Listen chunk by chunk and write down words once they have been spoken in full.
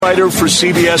writer for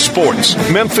CBS Sports,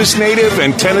 Memphis native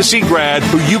and Tennessee grad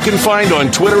who you can find on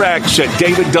Twitter X at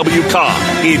David W. Cobb.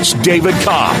 It's David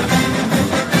Cobb.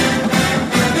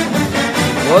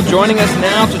 Well, joining us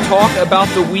now to talk about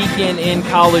the weekend in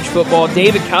college football,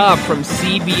 David Cobb from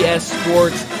CBS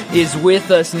Sports is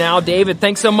with us now. David,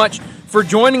 thanks so much for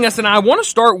joining us. And I want to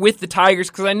start with the Tigers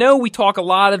because I know we talk a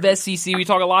lot of SEC, we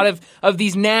talk a lot of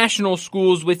these national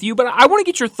schools with you, but I want to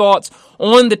get your thoughts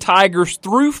on the Tigers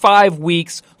through 5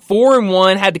 weeks.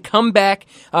 4-1, had to come back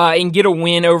and get a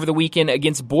win over the weekend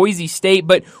against Boise State.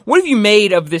 But what have you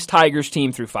made of this Tigers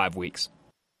team through 5 weeks?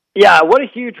 Yeah, what a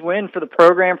huge win for the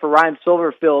program for Ryan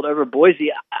Silverfield over Boise.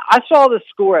 I saw the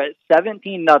score at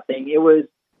 17-0. It was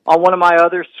on one of my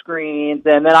other screens,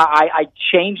 and then I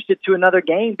changed it to another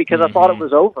game because I thought it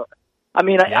was over. I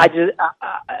mean, I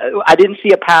didn't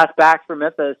see a pass back for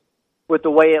Memphis with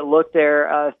the way it looked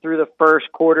there through the first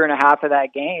quarter and a half of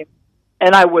that game,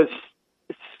 and I was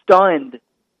stunned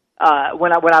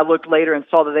when I looked later and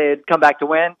saw that they had come back to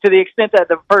win, to the extent that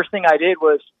the first thing I did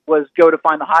was go to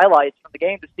find the highlights from the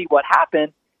game to see what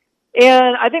happened.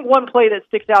 And I think one play that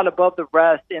sticks out above the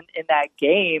rest in that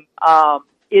game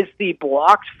is the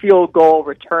blocked field goal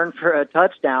return for a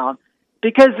touchdown,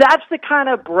 because that's the kind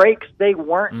of breaks they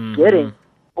weren't getting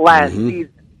last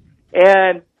season.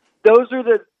 And those are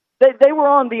they were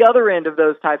on the other end of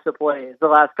those types of plays the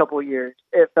last couple of years,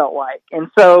 it felt like.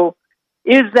 And so,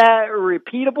 is that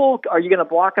repeatable? Are you going to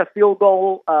block a field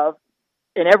goal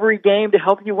in every game to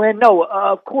help you win? No,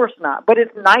 of course not. But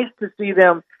it's nice to see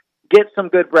them get some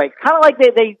good breaks. Kind of like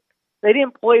they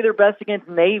didn't play their best against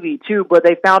Navy, too, but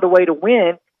they found a way to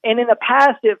win. And in the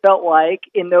past, it felt like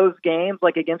in those games,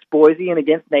 like against Boise and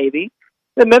against Navy,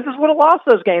 that Memphis would have lost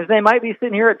those games. They might be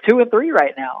sitting here at 2-3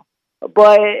 right now.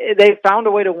 But they found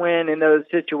a way to win in those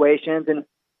situations. And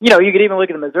you know, you could even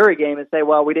look at the Missouri game and say,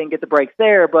 well, we didn't get the breaks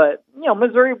there, but, you know,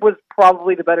 Missouri was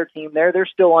probably the better team there. They're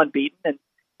still unbeaten. And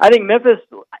I think Memphis,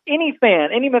 any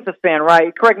Memphis fan,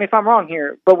 right, correct me if I'm wrong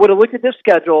here, but would have looked at this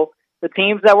schedule, the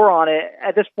teams that were on it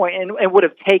at this point, and would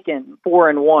have taken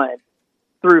 4-1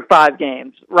 through 5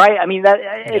 games, right? I mean,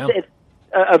 it's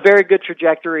a very good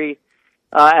trajectory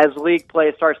as league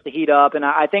play starts to heat up. And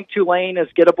I think Tulane is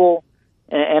gettable,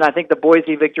 and I think the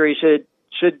Boise victory should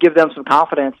give them some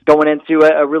confidence going into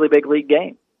a really big league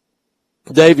game.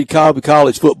 David Cobb,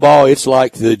 college football, it's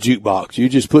like the jukebox. You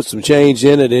just put some change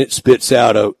in it and it spits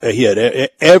out a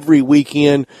hit. Every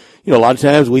weekend, you know, a lot of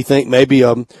times we think maybe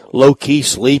a low-key,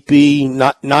 sleepy,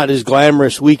 not as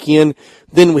glamorous weekend.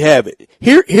 Then we have it.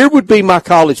 Here would be my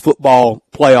college football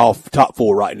playoff top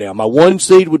 4 right now. My 1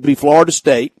 seed would be Florida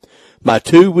State. My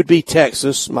 2 would be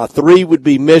Texas. My 3 would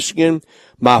be Michigan.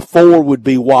 My 4 would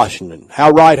be Washington.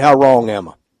 How right, how wrong am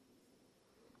I?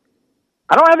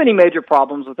 I don't have any major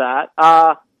problems with that.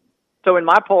 So in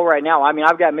my poll right now, I mean,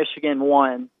 I've got Michigan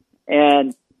 1,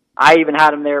 and I even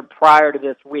had them there prior to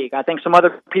this week. I think some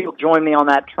other people joined me on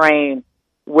that train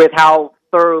with how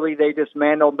thoroughly they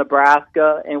dismantled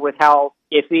Nebraska and with how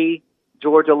iffy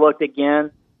Georgia looked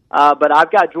again. But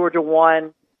I've got Georgia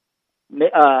 1,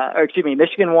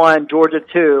 Michigan 1, Georgia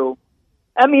 2.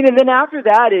 I mean, and then after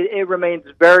that, it remains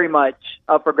very much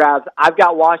up for grabs. I've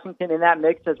got Washington in that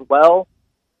mix as well.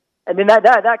 And then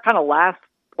that kind of last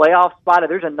playoff spot,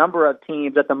 there's a number of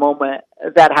teams at the moment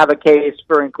that have a case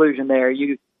for inclusion there.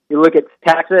 You look at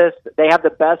Texas, they have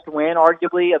the best win,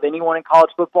 arguably, of anyone in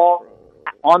college football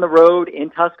on the road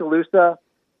in Tuscaloosa.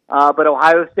 But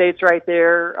Ohio State's right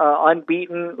there,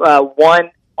 unbeaten,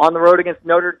 won on the road against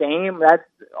Notre Dame. That's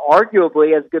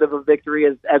arguably as good of a victory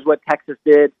as what Texas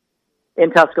did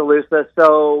in Tuscaloosa.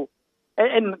 So,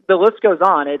 and the list goes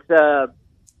on. It's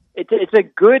a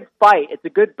good fight. It's a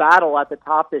good battle at the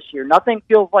top this year. Nothing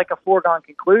feels like a foregone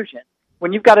conclusion.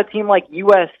 When you've got a team like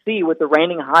USC with the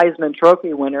reigning Heisman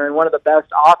Trophy winner and one of the best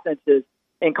offenses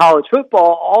in college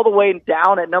football, all the way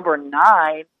down at number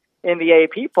 9 in the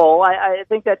AP poll, I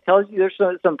think that tells you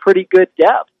there's some pretty good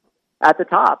depth at the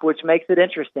top, which makes it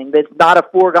interesting. It's not a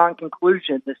foregone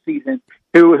conclusion this season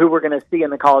who we're going to see in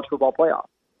the college football playoff.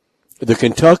 The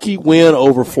Kentucky win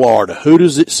over Florida. Who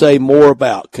does it say more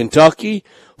about? Kentucky,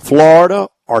 Florida,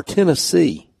 or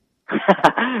Tennessee?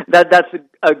 That's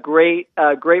a great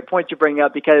point you bring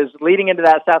up, because leading into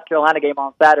that South Carolina game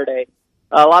on Saturday,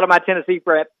 a lot of my Tennessee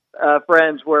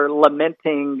friends were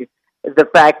lamenting the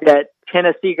fact that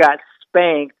Tennessee got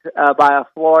spanked by a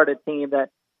Florida team that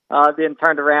then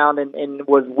turned around and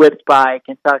was whipped by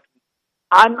Kentucky.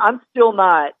 I'm still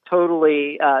not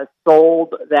totally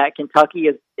sold that Kentucky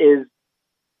is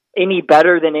any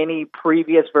better than any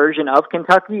previous version of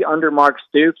Kentucky under Mark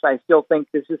Stoops. I still think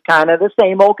this is kind of the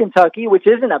same old Kentucky, which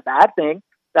isn't a bad thing.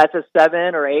 that's a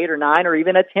 7 or 8 or 9 or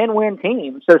even a 10-win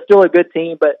team. So still a good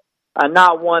team, but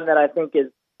not one that I think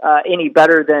is any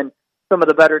better than some of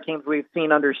the better teams we've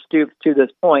seen under Stoops to this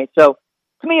point. So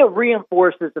to me, it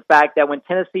reinforces the fact that when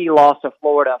Tennessee lost to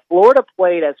Florida, Florida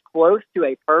played as close to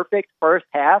a perfect first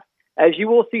half as you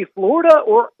will see Florida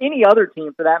or any other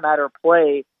team, for that matter,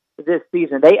 play this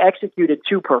season. They executed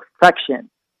to perfection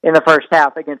in the first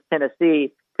half against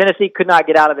Tennessee. Tennessee could not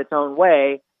get out of its own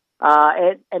way.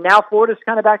 And now Florida's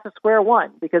kind of back to square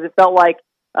one because it felt like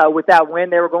with that win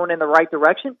they were going in the right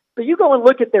direction. But you go and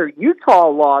look at their Utah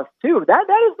loss, too. That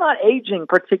is not aging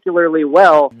particularly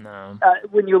well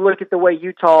when you look at the way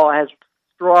Utah has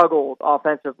struggled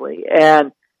offensively.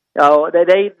 And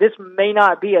this may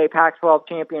not be a Pac-12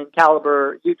 champion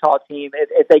caliber Utah team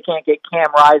if they can't get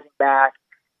Cam Rising back.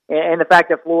 And the fact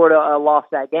that Florida lost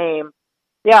that game,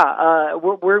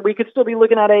 we could still be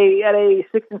looking at a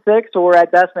 6-6 or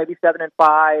at best maybe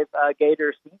 7-5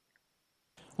 Gators team.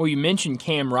 Well, you mentioned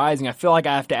Cam Rising. I feel like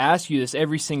I have to ask you this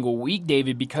every single week,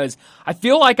 David, because I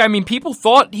feel like, people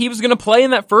thought he was going to play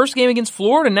in that first game against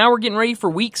Florida. Now we're getting ready for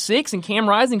week 6, and Cam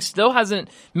Rising still hasn't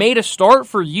made a start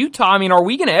for Utah. Are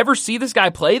we going to ever see this guy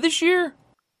play this year?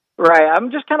 Right.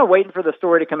 I'm just kind of waiting for the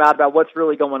story to come out about what's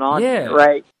really going on here,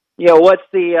 right? What's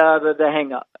the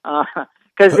hang-up?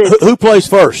 Who plays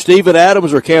first, Steven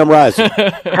Adams or Cam Rising?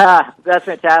 That's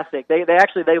fantastic. They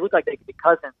look like they could be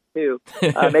cousins too.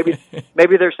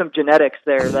 Maybe there's some genetics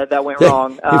there that went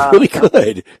wrong. It really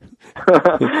could.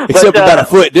 Except about a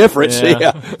foot difference.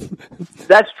 Yeah.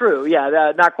 That's true.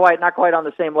 Yeah, not quite on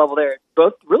the same level there.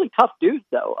 Both really tough dudes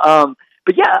though.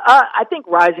 I think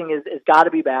Rising is got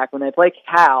to be back when they play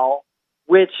Cal,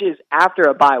 which is after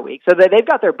a bye week. So they've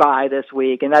got their bye this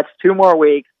week, and that's 2 more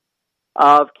weeks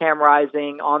of Cam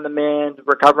Rising on the mend,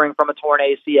 recovering from a torn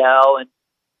ACL. And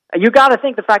you got to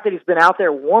think the fact that he's been out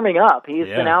there warming up, he's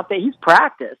been out there, he's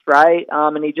practiced, right?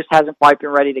 And he just hasn't quite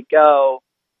been ready to go.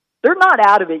 They're not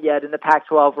out of it yet in the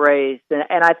Pac-12 race,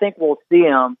 and I think we'll see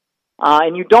him.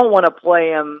 And you don't want to play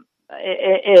him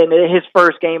in his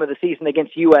first game of the season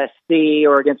against USC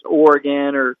or against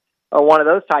Oregon or one of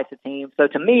those types of teams. So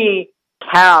to me,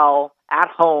 Cal at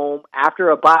home after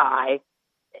a bye,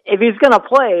 if he's going to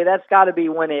play, that's got to be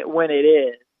when it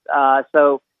is.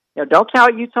 Don't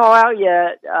count Utah out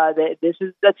yet. This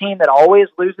is a team that always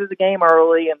loses a game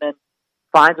early and then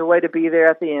finds a way to be there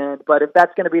at the end. But if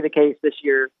that's going to be the case this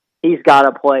year, he's got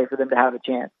to play for them to have a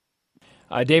chance.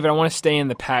 David, I want to stay in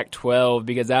the Pac-12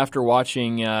 because after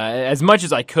watching as much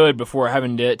as I could before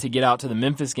having to get out to the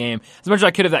Memphis game, as much as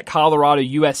I could of that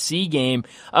Colorado-USC game,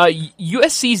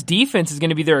 USC's defense is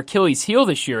going to be their Achilles heel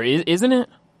this year, isn't it?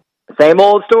 Same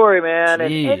old story, man.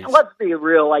 And let's be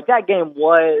real. That game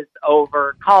was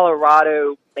over.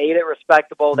 Colorado made it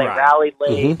respectable. They rallied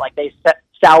late. Mm-hmm. They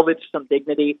salvaged some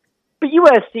dignity. But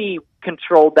USC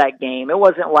controlled that game. It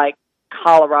wasn't like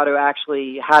Colorado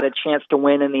actually had a chance to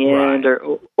win in the end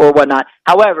or whatnot.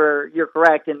 However, you're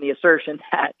correct in the assertion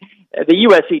that the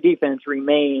USC defense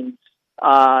remains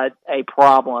a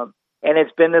problem. And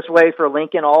it's been this way for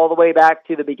Lincoln all the way back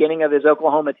to the beginning of his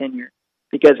Oklahoma tenure.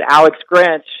 Because Alex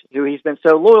Grinch, who he's been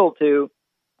so loyal to,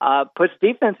 puts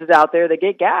defenses out there that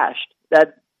get gashed,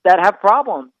 that have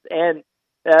problems. And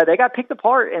they got picked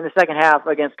apart in the second half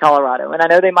against Colorado. And I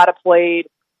know they might have played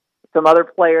some other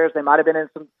players. They might have been in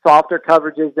some softer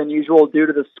coverages than usual due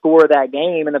to the score of that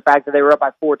game and the fact that they were up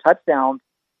by 4 touchdowns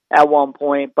at one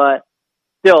point. But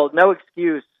still, no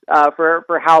excuse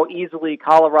for how easily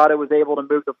Colorado was able to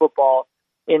move the football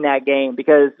in that game.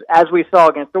 Because as we saw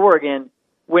against Oregon,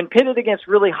 when pitted against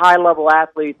really high-level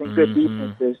athletes and good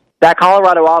defenses, that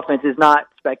Colorado offense is not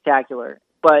spectacular.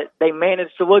 But they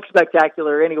managed to look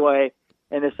spectacular anyway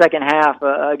in the second half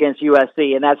against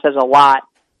USC, and that says a lot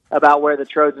about where the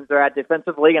Trojans are at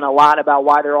defensively and a lot about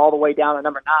why they're all the way down at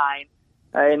number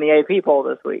 9 in the AP poll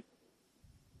this week.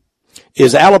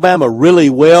 Is Alabama really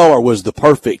well, or was the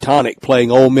perfect tonic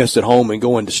playing Ole Miss at home and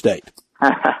going to state?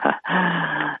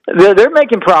 They're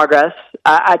making progress.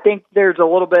 I think there's a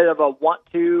little bit of a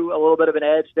want-to, a little bit of an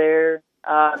edge there.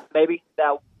 Maybe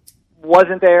that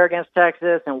wasn't there against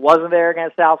Texas and wasn't there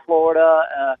against South Florida.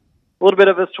 A little bit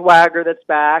of a swagger that's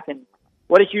back. And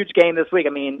what a huge game this week.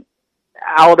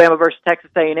 Alabama versus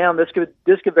Texas A&M. This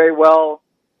could very well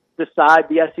decide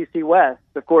the SEC West.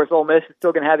 Of course, Ole Miss is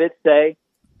still going to have its say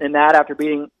in that after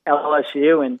beating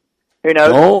LSU, and who knows?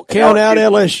 Don't count out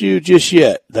LSU just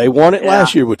yet. They won it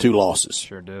last year with 2 losses.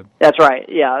 Sure did. That's right.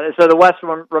 Yeah. So the West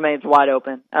remains wide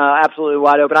open, absolutely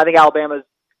wide open. I think Alabama's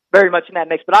very much in that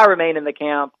mix, but I remain in the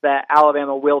camp that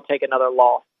Alabama will take another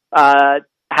loss.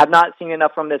 Have not seen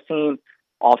enough from this team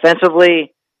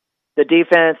offensively. The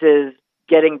defense is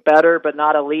getting better, but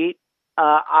not elite.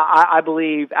 I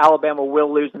believe Alabama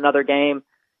will lose another game.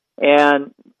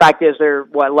 And fact is, they're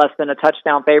less than a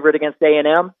touchdown favorite against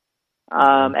A&M.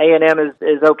 A&M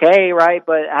is okay, right,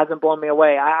 but it hasn't blown me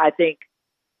away. I think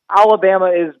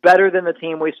Alabama is better than the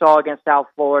team we saw against South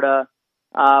Florida,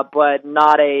 but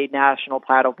not a national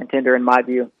title contender in my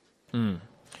view.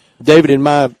 David, in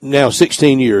my now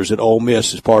 16 years at Ole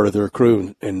Miss as part of their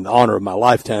crew, and the honor of my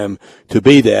lifetime to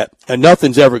be that, and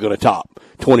nothing's ever going to top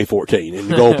 2014 and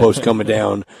the goalpost coming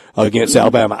down against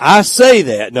Alabama. I say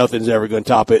that nothing's ever going to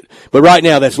top it, but right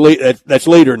now that's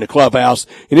leader in the clubhouse,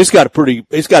 and it's got about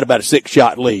a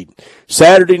 6-shot lead.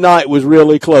 Saturday night was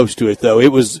really close to it, though.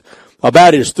 It was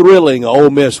about as thrilling an Ole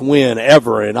Miss win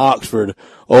ever in Oxford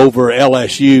over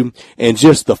LSU, and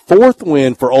just the 4th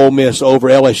win for Ole Miss over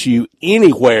LSU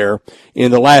anywhere in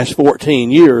the last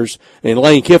 14 years, and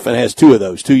Lane Kiffin has 2 of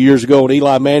those, 2 years ago on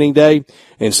Eli Manning Day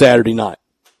and Saturday night.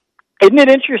 Isn't it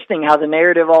interesting how the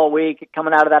narrative all week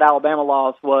coming out of that Alabama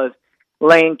loss was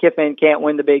Lane Kiffin can't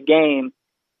win the big game,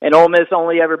 and Ole Miss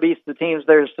only ever beats the teams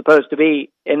they're supposed to beat,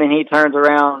 and then he turns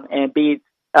around and beats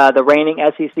the reigning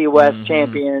SEC West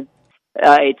champion,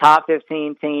 a top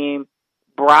 15 team,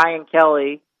 Brian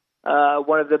Kelly,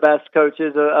 one of the best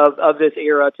coaches of this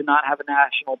era to not have a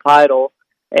national title.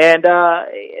 And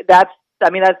that's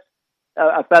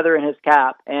a feather in his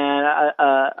cap and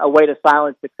a way to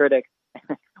silence the critics.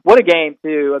 What a game,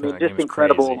 too. I mean, just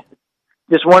incredible. Crazy.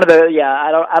 Just one of the,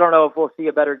 I don't know if we'll see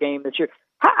a better game this year.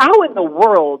 How in the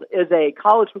world is a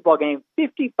college football game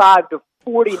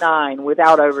 55-49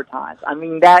 without overtime? I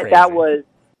mean, that was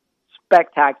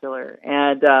spectacular.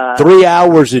 And 3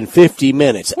 hours and 50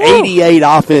 minutes, 88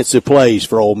 offensive plays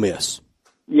for Ole Miss.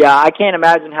 Yeah, I can't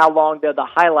imagine how long the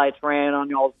highlights ran on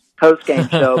y'all's post-game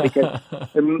show because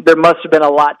there must have been a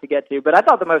lot to get to. But I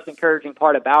thought the most encouraging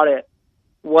part about it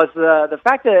was the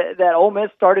fact that Ole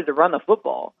Miss started to run the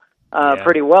football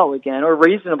pretty well again, or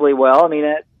reasonably well. I mean,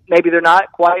 maybe they're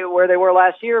not quite where they were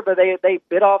last year, but they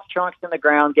bit off chunks in the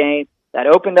ground game that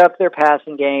opened up their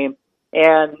passing game.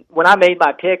 And when I made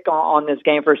my pick on this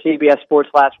game for CBS Sports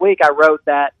last week, I wrote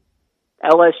that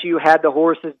LSU had the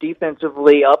horses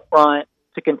defensively up front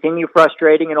to continue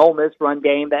frustrating an Ole Miss run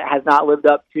game that has not lived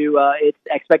up to its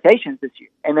expectations this year.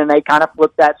 And then they kind of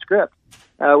flipped that script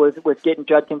with getting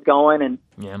Judkins going, and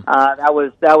that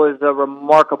was a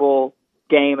remarkable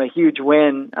game, a huge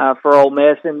win for Ole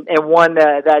Miss, and one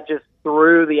that just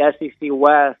threw the SEC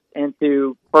West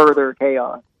into further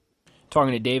chaos.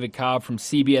 Talking to David Cobb from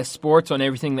CBS Sports on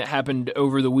everything that happened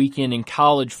over the weekend in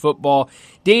college football.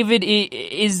 David,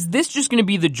 is this just going to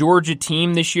be the Georgia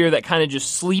team this year that kind of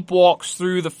just sleepwalks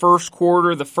through the first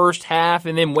quarter, the first half,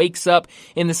 and then wakes up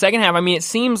in the second half? I mean, it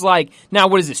seems like now,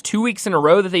 what is this, 2 weeks in a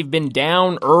row that they've been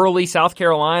down early, South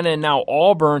Carolina and now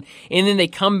Auburn, and then they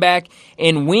come back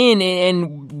and win.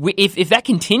 And if that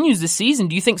continues this season,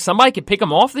 do you think somebody could pick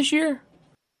them off this year?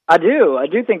 I do. I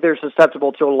do think they're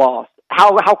susceptible to a loss.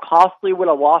 How costly would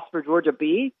a loss for Georgia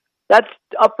be? That's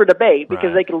up for debate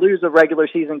because they could lose a regular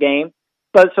season game,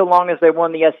 but so long as they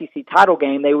won the SEC title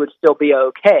game, they would still be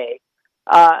okay.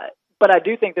 But I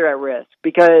do think they're at risk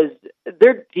because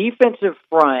their defensive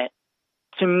front,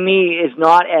 to me, is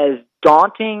not as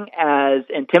daunting, as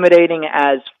intimidating,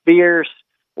 as fierce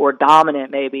or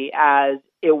dominant maybe as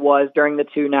it was during the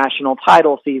 2 national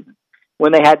title seasons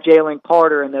when they had Jalen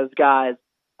Carter and those guys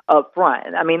up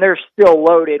front. I mean, they're still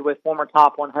loaded with former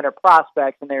top 100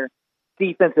 prospects in their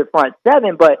defensive front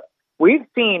 7, but we've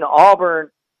seen Auburn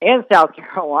and South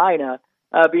Carolina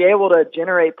be able to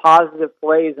generate positive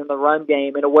plays in the run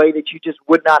game in a way that you just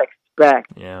would not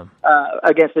expect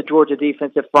against the Georgia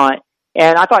defensive front.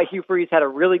 And I thought Hugh Freeze had a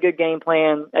really good game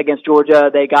plan against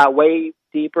Georgia. They got way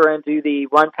deeper into the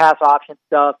run-pass option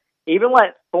stuff, even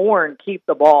let Thorne keep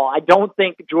the ball. I don't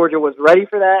think Georgia was ready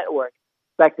for that or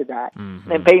expected that.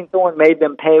 And Peyton Thorne made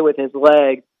them pay with his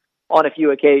legs on a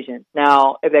few occasions.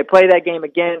 Now, if they play that game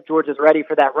again, Georgia's ready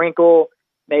for that wrinkle.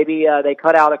 Maybe they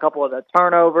cut out a couple of the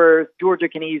turnovers. Georgia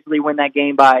can easily win that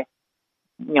game by,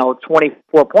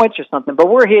 24 points or something. But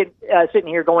we're sitting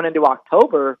here going into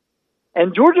October,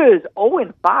 and Georgia is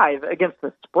 0-5 against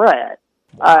the spread.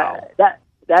 Wow.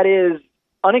 That is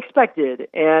unexpected,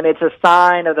 and it's a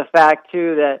sign of the fact,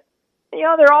 too, that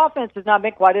their offense has not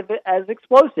been quite as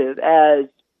explosive as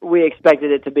we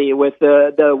expected it to be with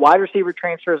the wide receiver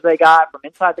transfers they got from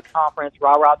inside the conference,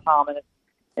 Ra Thomas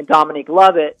and Dominique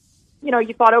Lovett.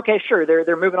 You thought, okay, sure,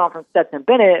 they're moving on from Stetson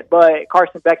Bennett, but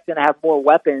Carson Beck's going to have more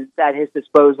weapons at his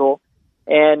disposal,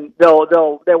 and they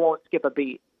won't skip a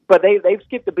beat. But they've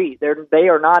skipped a beat. They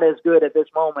are not as good at this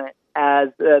moment as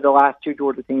the last 2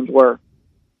 Georgia teams were.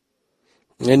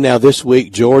 And now this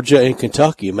week, Georgia and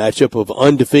Kentucky, a matchup of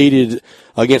undefeated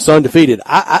against undefeated.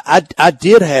 I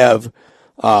did have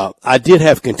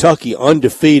Kentucky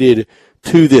undefeated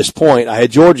to this point. I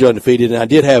had Georgia undefeated, and I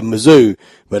did have Mizzou,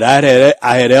 but I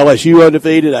had LSU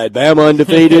undefeated, I had Bama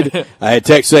undefeated, I had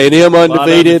Texas A&M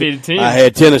undefeated, I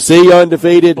had Tennessee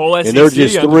undefeated, and there are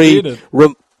just three.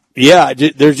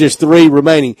 There's just three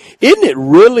remaining. Isn't it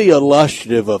really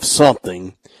illustrative of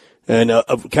something, and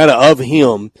of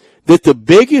him, that the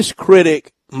biggest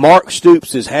critic Mark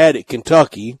Stoops has had at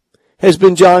Kentucky has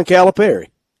been John Calipari?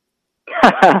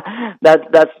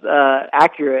 That's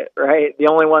accurate, right? The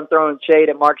only one throwing shade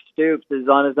at Mark Stoops is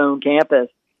on his own campus.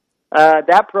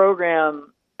 That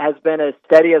program has been as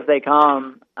steady as they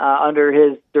come under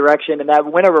his direction, and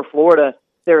that win over Florida,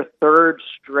 their third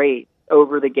straight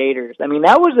over the Gators. I mean,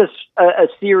 that was a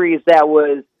series that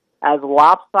was as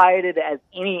lopsided as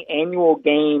any annual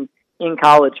game in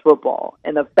college football,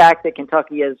 and the fact that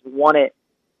Kentucky has won it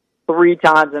 3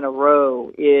 times in a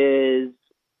row is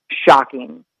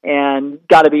shocking and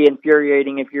got to be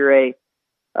infuriating if you're a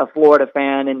Florida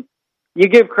fan. And you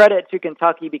give credit to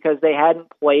Kentucky because they hadn't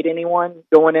played anyone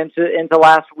going into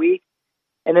last week,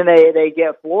 and then they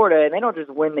get Florida, and they don't just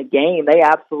win the game; they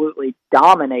absolutely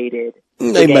dominated.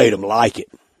 They made them like it.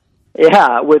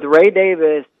 Yeah, with Ray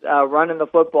Davis running the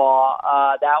football,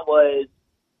 that was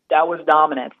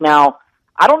dominance. Now,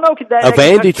 I don't know. A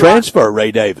Vandy transfer,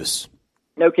 Ray Davis.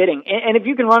 No kidding. And if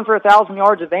you can run for 1,000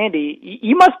 yards of Vandy,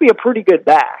 you must be a pretty good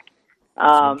back.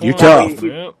 You're tough.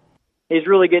 He's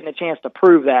really getting a chance to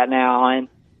prove that now. And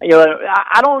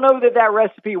I don't know that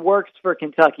recipe works for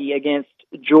Kentucky against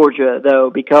Georgia, though,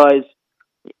 because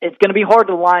it's going to be hard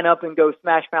to line up and go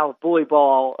smash mouth bully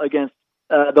ball against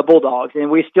the Bulldogs.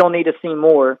 And we still need to see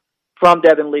more from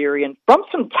Devin Leary and from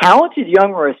some talented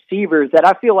young receivers that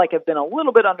I feel like have been a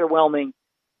little bit underwhelming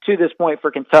to this point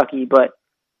for Kentucky. But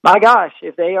my gosh,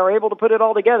 if they are able to put it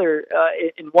all together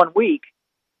in 1 week,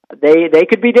 they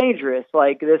could be dangerous.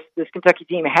 Like this Kentucky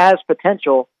team has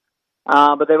potential,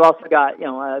 but they've also got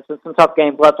some tough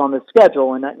games left on the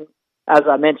schedule. And as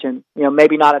I mentioned,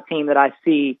 maybe not a team that I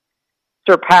see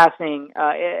surpassing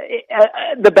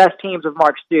the best teams of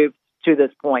Mark Stoops to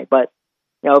this point. But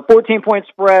 14-point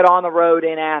spread on the road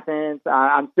in Athens.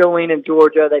 I'm still leaning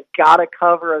Georgia. They've got to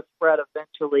cover a spread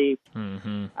eventually.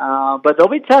 Mm-hmm. But they'll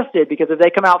be tested because if they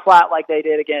come out flat like they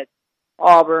did against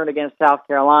Auburn, against South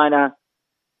Carolina,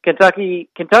 Kentucky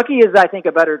is, I think,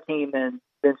 a better team than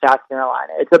South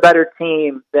Carolina. It's a better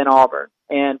team than Auburn.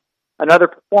 And another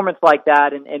performance like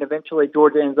that, and eventually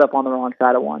Georgia ends up on the wrong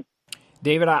side of one.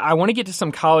 David, I want to get to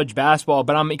some college basketball,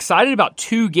 but I'm excited about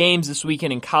 2 games this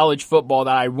weekend in college football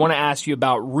that I want to ask you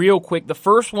about real quick. The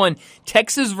first one,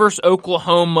 Texas versus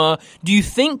Oklahoma. Do you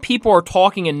think people are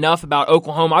talking enough about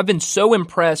Oklahoma? I've been so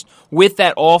impressed with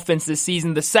that offense this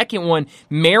season. The second one,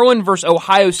 Maryland versus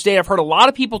Ohio State. I've heard a lot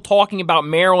of people talking about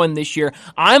Maryland this year.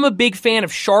 I'm a big fan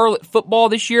of Charlotte football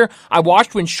this year. I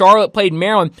watched when Charlotte played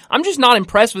Maryland. I'm just not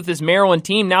impressed with this Maryland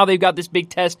team. Now they've got this big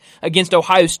test against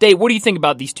Ohio State. What do you think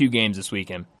about these 2 games this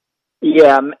weekend?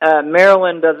 Yeah,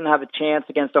 Maryland doesn't have a chance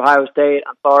against Ohio State.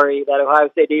 I'm sorry. That Ohio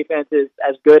State defense is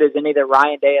as good as any that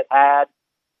Ryan Day has had.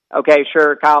 Okay,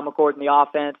 sure, Kyle McCord and the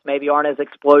offense maybe aren't as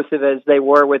explosive as they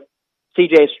were with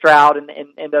C.J. Stroud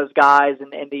and those guys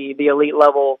and the elite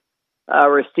level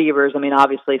receivers. I mean,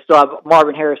 obviously, still have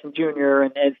Marvin Harrison Jr.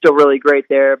 and still really great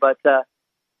there. But,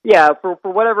 for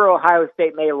whatever Ohio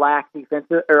State may lack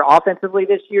defensive or offensively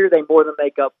this year, they more than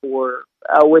make up for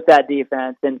with that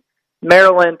defense. And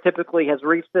Maryland typically has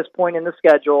reached this point in the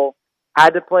schedule,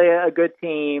 had to play a good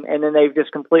team, and then they've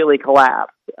just completely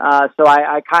collapsed. So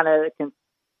I kind of can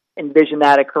envision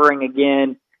that occurring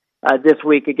again this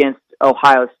week against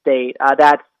Ohio State.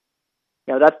 That's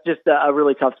just a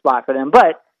really tough spot for them.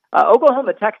 But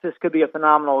Oklahoma, Texas could be a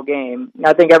phenomenal game.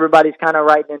 I think everybody's kind of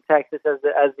writing in Texas as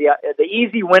the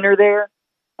easy winner there.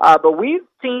 But we've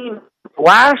seen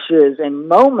flashes and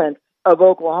moments of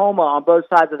Oklahoma on both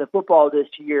sides of the football this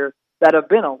year that have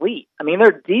been elite. I mean, their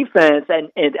defense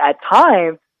and at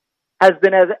times has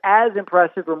been as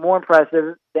impressive or more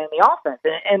impressive than the offense.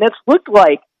 And it's looked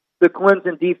like the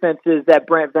Clemson defenses that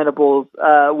Brent Venables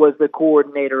was the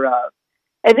coordinator of.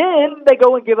 And then they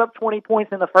go and give up 20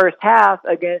 points in the first half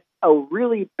against a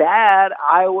really bad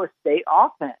Iowa State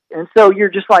offense. And so you're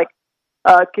just like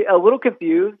a little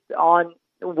confused on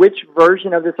which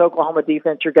version of this Oklahoma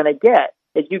defense you're going to get.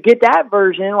 If you get that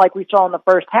version, like we saw in the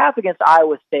first half against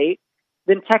Iowa State,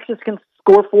 then Texas can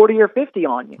score 40 or 50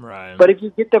 on you. Right. But if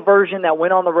you get the version that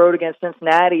went on the road against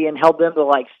Cincinnati and held them to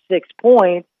like 6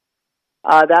 points,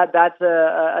 that's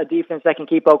a defense that can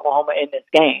keep Oklahoma in this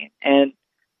game. And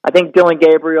I think Dylan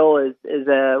Gabriel is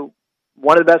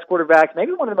one of the best quarterbacks,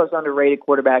 maybe one of the most underrated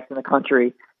quarterbacks in the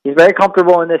country. He's very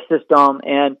comfortable in this system,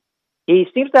 and he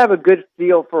seems to have a good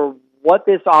feel for what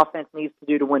this offense needs to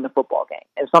do to win the football game.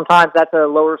 And sometimes that's a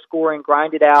lower scoring,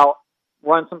 grind it out,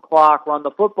 run some clock, run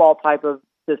the football type of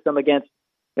system against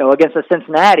a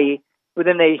Cincinnati. But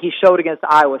then he showed against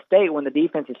Iowa State when the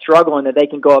defense is struggling that they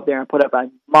can go up there and put up a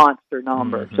monster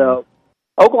number. Mm-hmm. So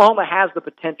Oklahoma has the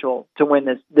potential to win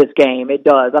this game. It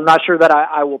does. I'm not sure that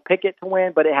I will pick it to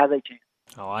win, but it has a chance.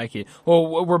 I like it.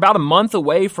 Well, we're about a month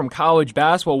away from college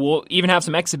basketball. We'll even have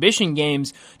some exhibition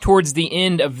games towards the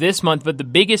end of this month, but the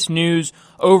biggest news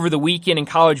over the weekend in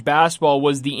college basketball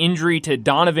was the injury to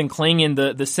Donovan Clingan,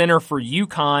 the center for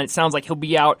UConn. It sounds like he'll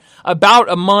be out about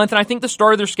a month, and I think the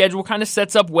start of their schedule kind of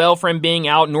sets up well for him being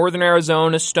out. Northern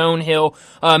Arizona, Stonehill,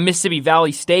 Mississippi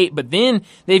Valley State, but then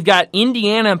they've got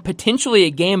Indiana, potentially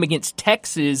a game against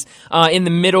Texas in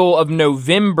the middle of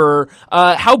November.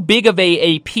 How big of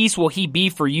a piece will he be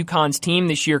for UConn's team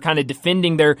this year, kind of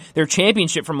defending their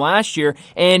championship from last year?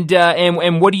 And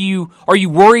what are you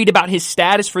worried about his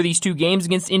status for these two games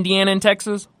against Indiana and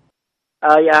Texas?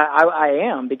 Yeah,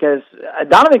 I am, because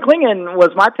Donovan Clingan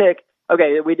was my pick.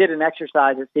 Okay, we did an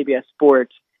exercise at CBS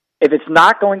Sports. If it's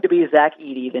not going to be Zach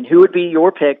Edey, then who would be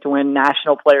your pick to win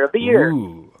National Player of the Year?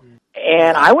 Ooh.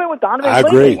 And I went with Donovan Clingan. I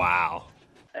agree. Wow.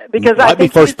 Because I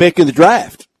think first pick in the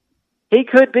draft. He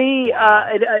could be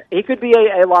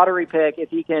a lottery pick if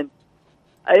he can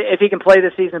play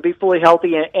this season, be fully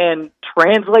healthy, and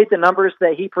translate the numbers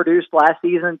that he produced last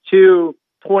season to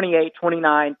 28,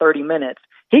 29, 30 minutes.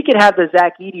 He could have the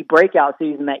Zach Edey breakout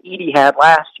season that Edey had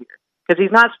last year, because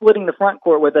he's not splitting the front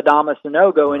court with Adama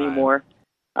Sanogo anymore.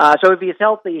 So if he's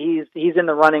healthy, he's in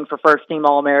the running for first team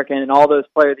All-American and all those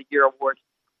Player of the Year awards.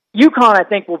 UConn, I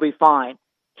think, will be fine.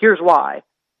 Here's why.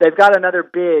 They've got another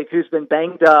big who's been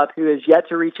banged up, who has yet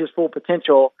to reach his full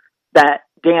potential, that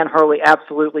Dan Hurley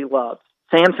absolutely loves.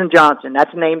 Samson Johnson, that's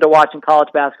a name to watch in college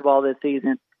basketball this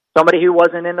season. Somebody who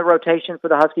wasn't in the rotation for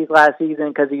the Huskies last season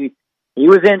because he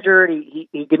was injured.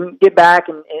 He couldn't get back,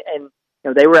 and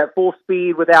they were at full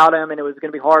speed without him, and it was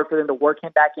going to be hard for them to work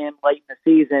him back in late in the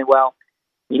season. Well,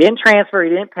 he didn't transfer.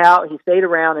 He didn't pout. He stayed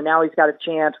around, and now he's got a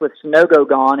chance with Sanogo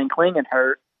gone and Clingan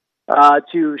hurt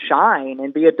to shine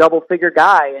and be a double-figure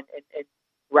guy and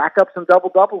rack up some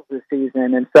double-doubles this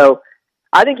season. And so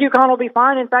I think UConn will be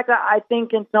fine. In fact, I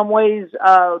think in some ways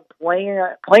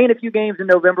playing a few games in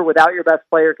November without your best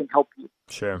player can help you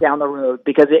down the road,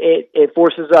 because it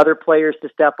forces other players to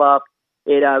step up.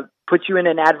 It puts you in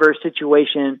an adverse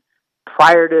situation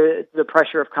prior to the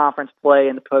pressure of conference play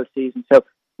in the postseason. So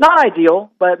not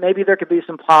ideal, but maybe there could be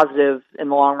some positives in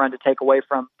the long run to take away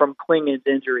from Clingan's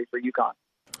injury for UConn.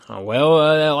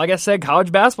 Well, like I said,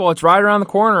 college basketball, it's right around the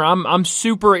corner. I'm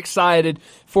super excited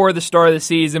for the start of the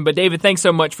season. But, David, thanks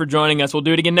so much for joining us. We'll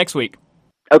do it again next week.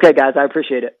 Okay, guys, I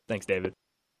appreciate it. Thanks, David.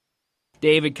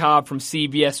 David Cobb from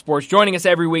CBS Sports joining us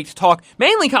every week to talk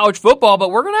mainly college football, but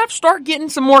we're going to have to start getting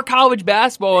some more college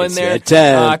basketball in there.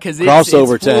 Because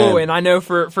crossover time. And I know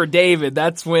for David,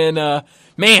 that's when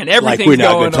everything's like we're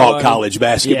not going to talk college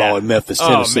basketball in Memphis,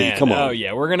 Tennessee. Come on. Oh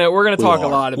yeah, we're gonna talk a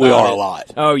lot about it. We are a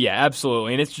lot. Oh yeah,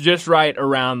 absolutely, and it's just right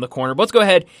around the corner. But let's go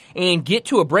ahead and get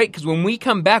to a break, because when we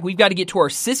come back, we've got to get to our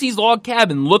Sissy's Log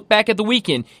Cabin, look back at the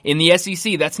weekend in the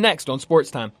SEC. That's next on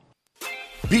Sportstime.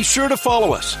 Be sure to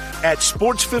follow us at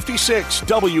Sports56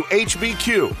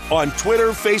 WHBQ on Twitter,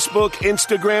 Facebook,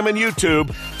 Instagram, and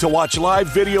YouTube to watch live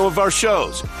video of our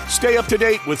shows, stay up to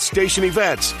date with station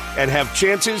events, and have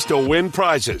chances to win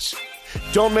prizes.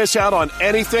 Don't miss out on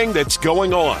anything that's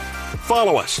going on.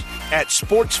 Follow us at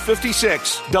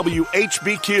Sports56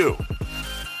 WHBQ.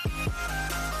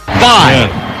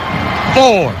 5,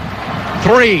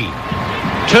 4, 3,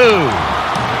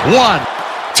 2, 1.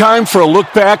 Time for a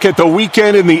look back at the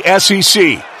weekend in the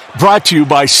SEC. Brought to you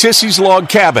by Sissy's Log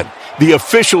Cabin, the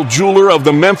official jeweler of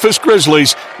the Memphis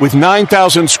Grizzlies, with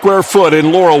 9,000 square foot in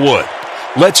Laurelwood.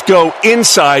 Let's go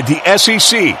inside the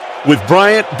SEC with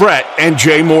Bryant, Brett, and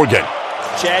Jay Morgan.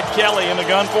 Chad Kelly in the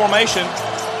gun formation.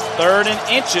 3rd and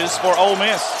inches for Ole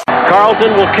Miss.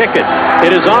 Carlton will kick it.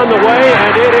 It is on the way,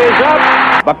 and it is up.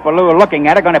 Buck Bellew looking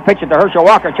at it, going to pitch it to Herschel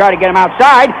Walker, try to get him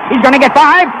outside. He's going to get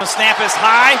 5. The snap is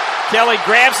high. Kelly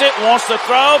grabs it, wants to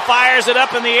throw, fires it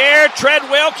up in the air.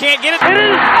 Treadwell can't get it. It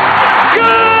is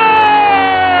good!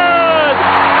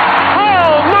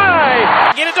 Oh,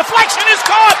 my! Get a deflection is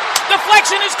caught!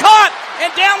 Deflection is caught! And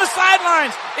down the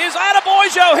sidelines is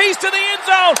Adebayo. He's to the end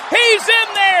zone. He's in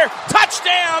there.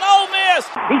 Touchdown, Ole Miss.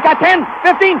 He's got 10,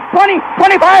 15, 20,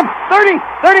 25, 30,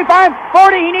 35,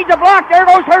 40. He needs a block. There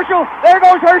goes Herschel. There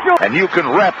goes Herschel. And you can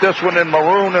wrap this one in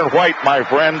maroon and white, my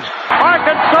friends.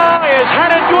 Arkansas is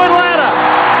headed to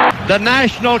Atlanta. the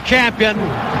national champion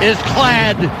is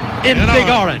clad in big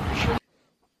orange.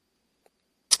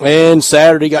 And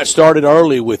Saturday got started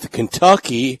early with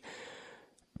Kentucky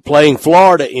playing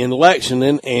Florida in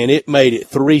Lexington, and it made it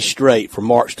 3 straight for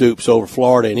Mark Stoops over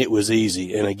Florida, and it was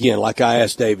easy. And again, like I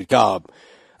asked David Cobb,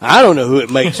 I don't know who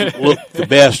it makes look the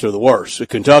best or the worst,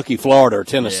 Kentucky, Florida, or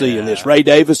Tennessee in this. Ray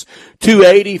Davis,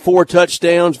 280, 4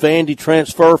 touchdowns. Vandy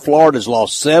transfer. Florida's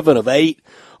lost 7 of 8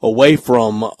 away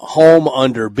from home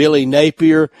under Billy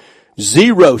Napier.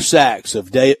 0 sacks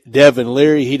of Devin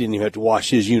Leary. He didn't even have to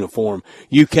wash his uniform.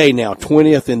 UK now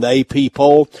 20th in the AP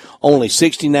poll. Only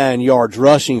 69 yards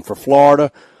rushing for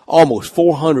Florida. Almost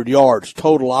 400 yards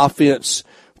total offense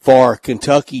for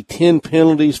Kentucky. 10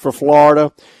 penalties for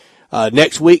Florida.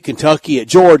 Next week, Kentucky at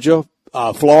Georgia.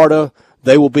 Florida,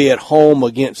 they will be at home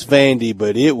against Vandy,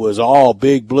 but it was all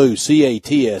Big Blue,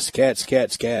 C-A-T-S, cats,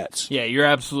 cats, cats. Yeah, you're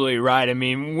absolutely right. I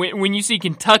mean, when you see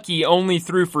Kentucky only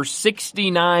threw for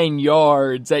 69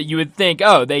 yards, that you would think,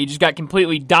 oh, they just got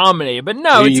completely dominated. But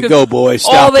no, Here you go, boys.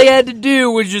 All they had to do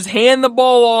was just hand the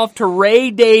ball off to Ray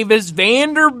Davis,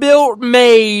 Vanderbilt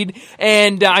made,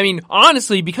 and I mean,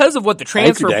 honestly, because of what the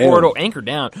transfer portal anchor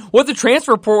down, what the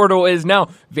transfer portal is now,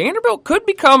 Vanderbilt could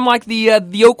become like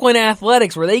the Oakland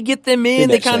Athletics, where they get them in.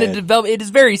 They kind of develop. It is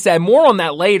very sad. More on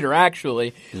that later,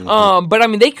 actually. Mm-hmm. But I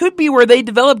mean, they could be where they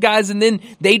develop guys, and then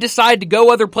they decide to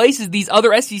go other places. These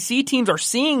other SEC teams are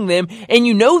seeing them, and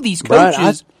you know these coaches.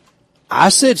 Right, I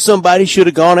said somebody should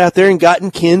have gone out there and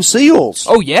gotten Ken Seals.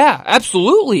 Oh yeah,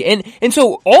 absolutely. And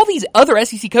so all these other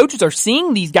SEC coaches are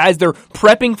seeing these guys. They're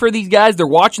prepping for these guys. They're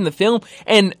watching the film.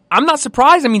 And I'm not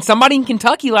surprised. I mean, somebody in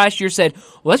Kentucky last year said,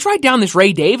 let's write down this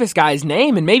Ray Davis guy's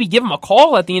name and maybe give him a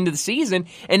call at the end of the season.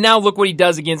 And now look what he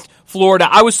does against Florida.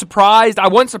 I was surprised. I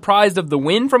wasn't surprised of the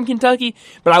win from Kentucky,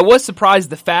 but I was surprised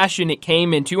the fashion it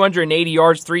came in. 280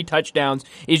 yards, 3 touchdowns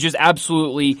is just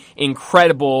absolutely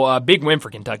incredible. Big win for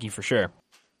Kentucky for sure.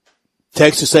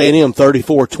 Texas A&M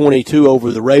 34-22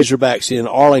 over the Razorbacks in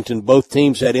Arlington. Both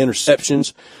teams had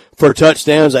interceptions for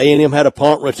touchdowns. A&M had a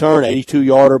punt return,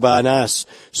 82-yarder by Nice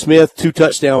Smith, 2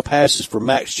 touchdown passes for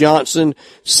Max Johnson,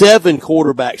 7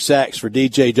 quarterback sacks for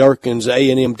DJ Durkin's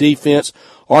A&M defense.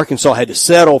 Arkansas had to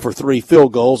settle for 3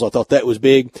 field goals. I thought that was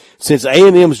big. Since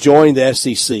A&M's joined the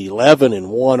SEC,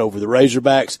 11-1 over the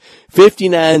Razorbacks,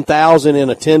 59,000 in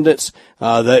attendance.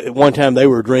 At one time they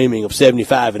were dreaming of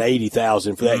 75 and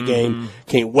 80,000 for that game.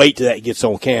 Can't wait till that gets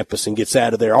on campus and gets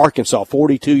out of there. Arkansas,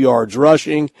 42 yards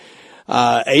rushing.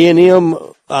 A&M,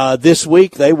 this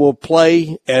week they will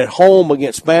play at home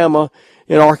against Bama,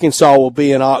 and Arkansas will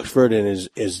be in Oxford and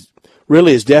is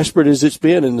really as desperate as it's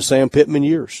been in the Sam Pittman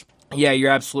years. Yeah,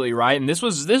 you're absolutely right. And this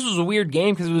was a weird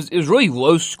game because it was really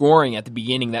low scoring at the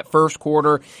beginning. That first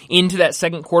quarter into that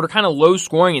second quarter, kind of low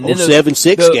scoring, and then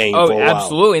 7-6 game. Oh, for a while.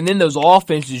 Absolutely. And then those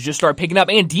offenses just start picking up,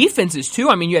 and defenses too.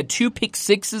 I mean, you had 2 pick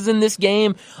sixes in this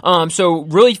game, so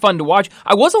really fun to watch.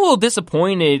 I was a little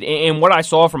disappointed in what I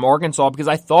saw from Arkansas because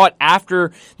I thought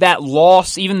after that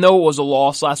loss, even though it was a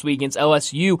loss last week against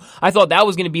LSU, I thought that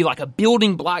was going to be like a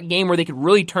building block game where they could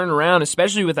really turn around,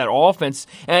 especially with that offense,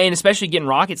 and especially getting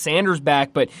Rocket Sanders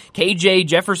back, but KJ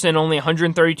Jefferson only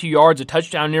 132 yards, a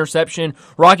touchdown, interception.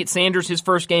 Rocket Sanders, his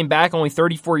first game back, only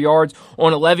 34 yards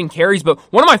on 11 carries. But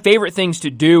one of my favorite things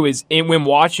to do is when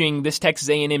watching this Texas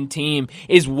A&M team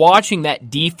is watching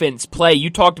that defense play. You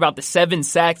talked about the 7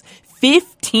 sacks.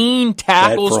 15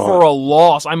 tackles for a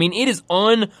loss. I mean, it is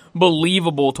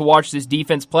unbelievable to watch this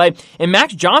defense play. And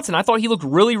Max Johnson, I thought he looked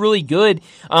really, really good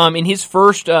in his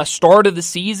first start of the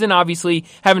season, obviously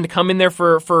having to come in there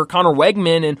for Connor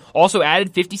Wegman, and also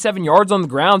added 57 yards on the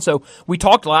ground. So we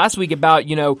talked last week about,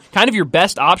 kind of your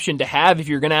best option to have if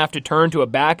you're going to have to turn to a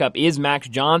backup is Max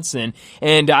Johnson.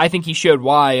 And I think he showed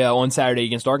why on Saturday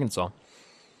against Arkansas.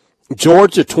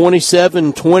 Georgia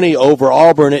 27-20 over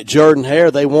Auburn at Jordan-Hare.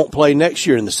 They won't play next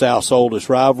year in the South's oldest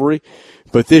rivalry.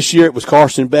 But this year it was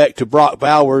Carson Beck to Brock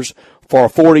Bowers for a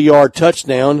 40-yard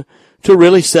touchdown to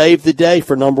really save the day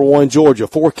for number 1 Georgia.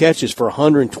 4 catches for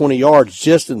 120 yards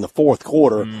just in the fourth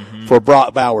quarter for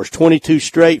Brock Bowers. 22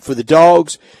 straight for the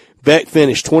Dogs. Beck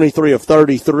finished 23 of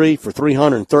 33 for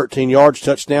 313 yards,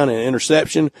 touchdown and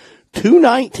interception.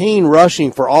 219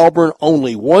 rushing for Auburn,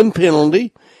 only 1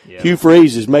 penalty. Yep. Hugh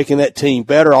Freeze is making that team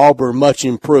better. Auburn much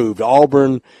improved.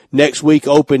 Auburn next week,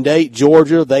 open date.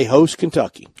 Georgia, they host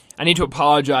Kentucky. I need to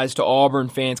apologize to Auburn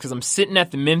fans because I'm sitting at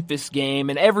the Memphis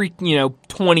game, and every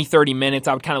 20, 30 minutes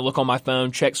I would kind of look on my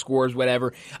phone, check scores,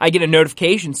 whatever. I get a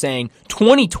notification saying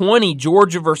 2020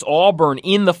 Georgia versus Auburn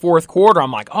in the fourth quarter.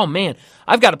 I'm like, oh man,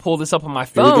 I've got to pull this up on my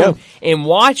phone and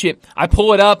watch it. I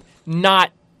pull it up,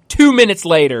 not 2 minutes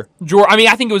later,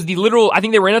 I think it was I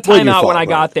think they were in a timeout when I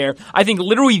got there. I think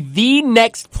literally the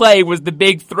next play was the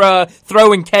big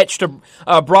throw and catch to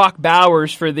Brock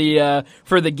Bowers for the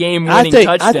game-winning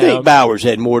touchdown. I think Bowers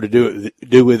had more to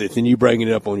do with it than you bringing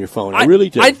it up on your phone. I really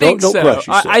do. I think don't so. Crush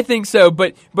yourself. I think so.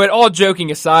 But all joking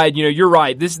aside, you're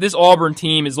right. This Auburn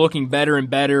team is looking better and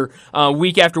better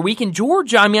week after week. In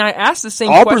Georgia, I asked the same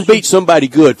question. Auburn beat somebody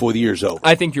good for the year's over.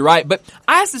 I think you're right. But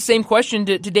I asked the same question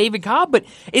to David Cobb, but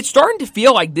it's starting to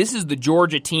feel like this is the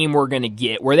Georgia team we're going to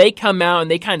get, where they come out and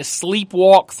they kind of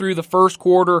sleepwalk through the first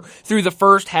quarter, through the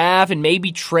first half, and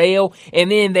maybe trail,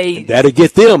 and then that'll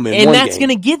get them in one game. And that's going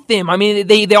to get them.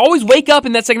 They always wake up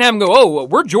in that second half and go, oh,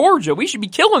 we're Georgia. We should be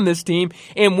killing this team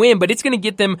and win, but it's going to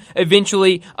get them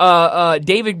eventually.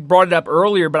 David brought it up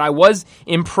earlier, but I was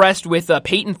impressed with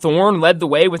Peyton Thorne led the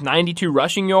way with 92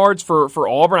 rushing yards for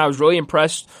Auburn. I was really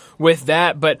impressed with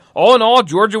that. But all in all,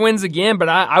 Georgia wins again, but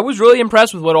I was really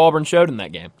impressed with what Auburn showed in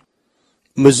that game.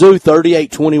 Mizzou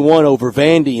 38-21 over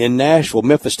Vandy in Nashville.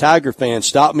 Memphis Tiger fans,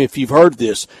 stop me if you've heard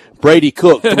this. Brady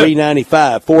Cook,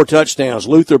 395, 4 touchdowns.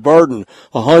 Luther Burden,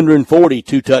 140,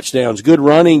 2 touchdowns. Good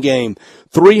running game.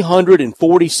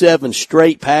 347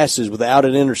 straight passes without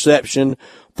an interception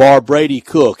for Brady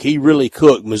Cook. He really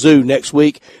cooked. Mizzou next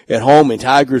week at home in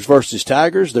Tigers versus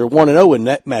Tigers. They're 1-0 in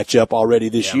that matchup already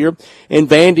this year. And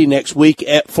Vandy next week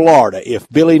at Florida. If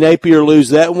Billy Napier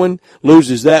loses that one,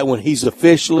 he's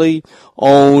officially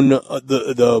on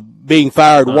the being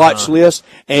fired watch list,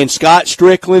 and Scott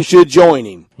Strickland should join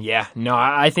him. Yeah, no,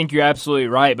 I think you're absolutely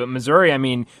right. But Missouri,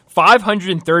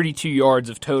 532 yards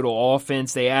of total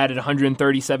offense. They added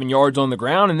 137 yards on the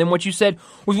ground. And then what you said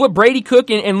was what Brady Cook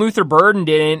and Luther Burden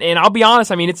did. And I'll be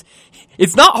honest,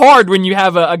 it's not hard when you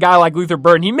have a guy like Luther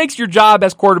Burden. He makes your job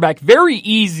as quarterback very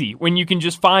easy when you can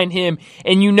just find him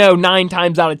and 9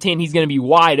 times out of 10 he's going to be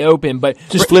wide open. But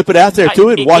just flip it out there to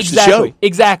it and watch the show.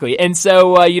 Exactly. And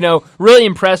so, really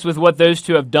impressed with what those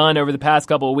two have done over the past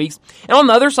couple of weeks. And on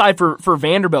the other side for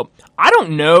Vanderbilt, I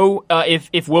don't know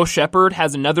if Will Shepherd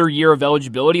has another year of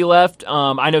eligibility left.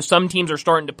 I know some teams are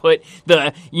starting to put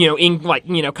the,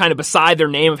 kind of beside their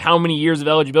name of how many years of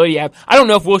eligibility you have. I don't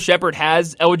know if Will Shepherd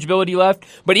has eligibility left,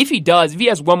 but if he does, if he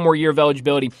has one more year of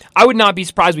eligibility, I would not be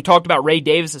surprised. We talked about Ray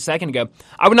Davis a second ago.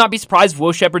 I would not be surprised if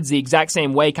Will Shepherd's the exact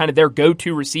same way, kind of their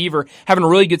go-to receiver, having a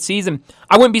really good season.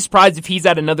 I wouldn't be surprised if he's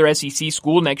at another SEC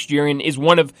school next year and is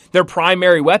one of their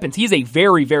primary weapons. He's a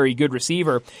very, very good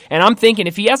receiver. And I'm thinking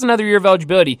if he has another year of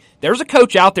eligibility, there's a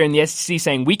coach out there in the SEC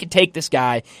saying we could take this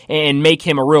guy and make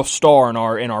him a real star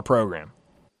in our program.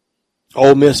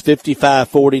 Ole Miss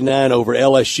 55-49 over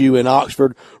LSU in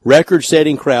Oxford.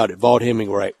 Record-setting crowd at Vaught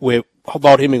Hemingway.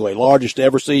 Largest to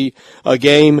ever see a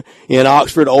game in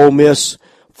Oxford. Ole Miss,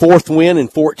 4th win in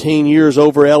 14 years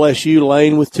over LSU.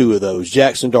 Lane with 2 of those.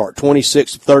 Jackson Dart,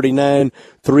 26 of 39,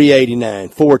 389,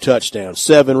 4 touchdowns,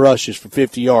 7 rushes for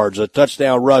 50 yards, a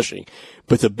touchdown rushing.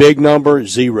 But the big number,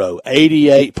 0.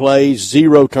 88 plays,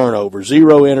 0 turnovers,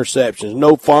 0 interceptions,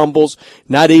 no fumbles,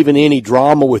 not even any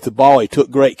drama with the ball. He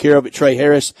took great care of it. Trey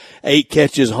Harris, 8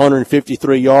 catches,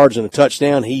 153 yards, and a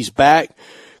touchdown. He's back.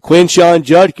 Quinshon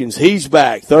Judkins, he's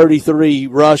back. 33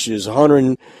 rushes,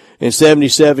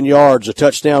 177 yards, a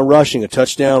touchdown rushing, a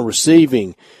touchdown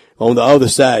receiving. On the other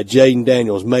side, Jaden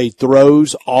Daniels made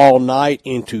throws all night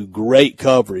into great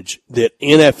coverage that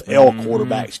NFL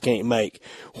quarterbacks can't make.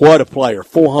 What a player.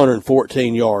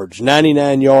 414 yards,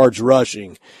 99 yards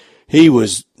rushing. He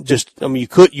was just, you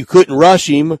couldn't rush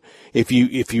him. If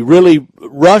you really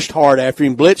rushed hard after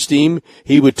him, blitzed him,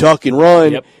 he would tuck and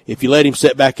run. Yep. If you let him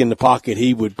sit back in the pocket,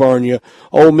 he would burn you.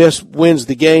 Ole Miss wins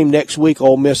the game next week.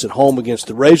 Ole Miss at home against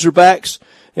the Razorbacks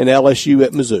and LSU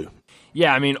at Mizzou.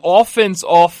 Yeah, offense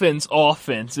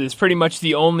is pretty much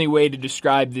the only way to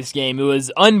describe this game. It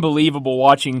was unbelievable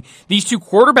watching these two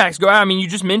quarterbacks go out. You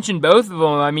just mentioned both of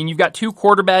them. You've got two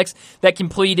quarterbacks that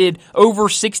completed over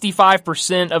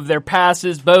 65% of their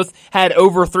passes. Both had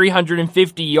over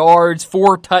 350 yards,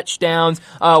 4 touchdowns,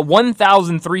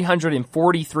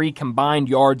 1,343 combined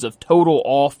yards of total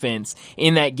offense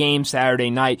in that game Saturday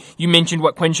night. You mentioned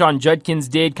what Quinshon Judkins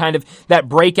did, kind of that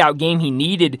breakout game he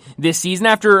needed this season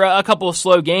after a couple of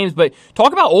slow games, but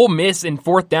talk about Ole Miss in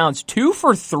 4th downs, 2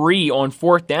 for 3 on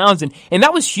 4th downs, and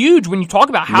that was huge when you talk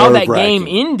about how that game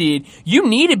ended. You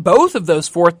needed both of those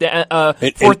fourth down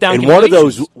and one of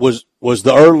those was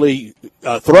the early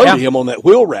throw to him on that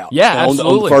wheel route. Yeah, on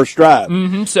the first drive.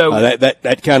 Mm-hmm, so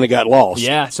that kind of got lost.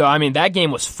 Yeah, so that game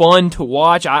was fun to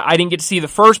watch. I didn't get to see the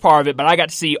first part of it, but I got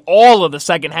to see all of the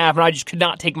second half, and I just could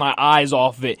not take my eyes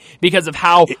off of it because of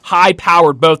how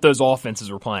high-powered both those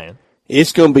offenses were playing.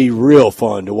 It's going to be real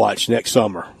fun to watch next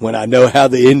summer when I know how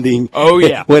the ending. Oh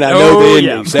yeah. When I know the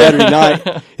ending Saturday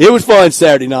night. It was fun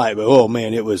Saturday night, but oh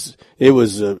man, it was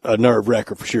a nerve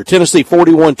wrecker for sure. Tennessee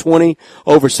 41-20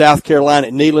 over South Carolina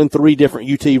at Neyland. 3 different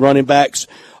UT running backs.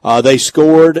 They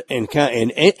scored and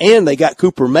they got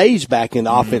Cooper Mays back in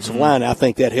the offensive line. I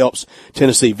think that helps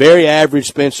Tennessee. Very average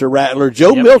Spencer Rattler.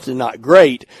 Joe Milton, not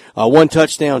great. 1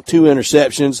 touchdown, 2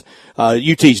 interceptions.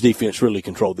 UT's defense really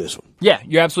controlled this one. Yeah,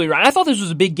 you're absolutely right. I thought this was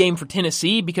a big game for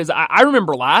Tennessee because I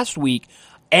remember last week,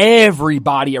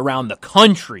 everybody around the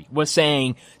country was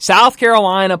saying South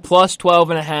Carolina plus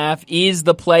 12.5 is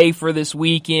the play for this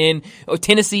weekend.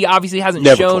 Tennessee obviously hasn't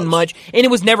shown much, and it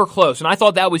was never close. And I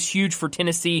thought that was huge for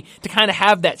Tennessee to kind of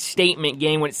have that statement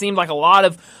game when it seemed like a lot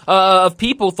of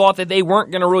people thought that they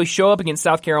weren't going to really show up against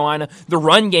South Carolina. The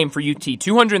run game for UT,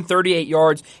 238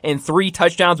 yards and 3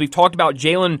 touchdowns. We've talked about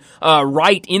Jalen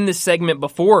Wright in this segment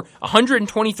before.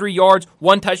 123 yards,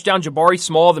 1 touchdown. Jabari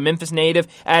Small, the Memphis native,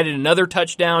 added another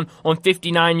touchdown on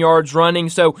 59 yards running.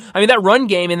 So, I mean, that run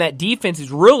game and that defense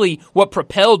is really what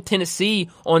propelled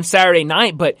Tennessee on Saturday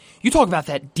night. But you talk about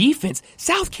that defense,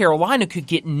 South Carolina could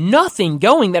get nothing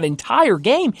going that entire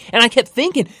game. And I kept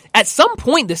thinking, at some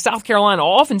point, the South Carolina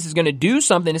offense is going to do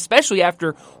something, especially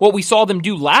after what we saw them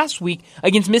do last week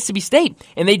against Mississippi State.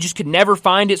 And they just could never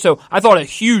find it. So I thought a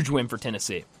huge win for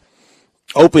Tennessee.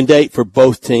 Open date for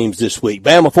both teams this week.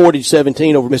 Bama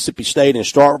 40-17 over Mississippi State in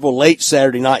Starkville. Late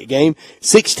Saturday night game.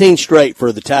 16 straight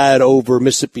for the Tide over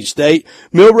Mississippi State.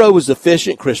 Milroe was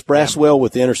efficient. Chris Braswell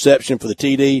with the interception for the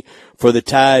TD for the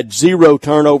Tide. 0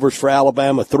 turnovers for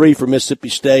Alabama. 3 for Mississippi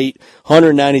State.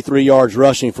 193 yards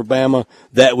rushing for Bama.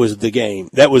 That was the game.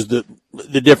 That was the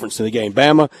difference in the game.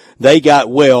 Bama, they got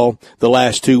well the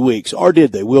last 2 weeks. Or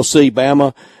did they? We'll see.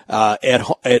 Bama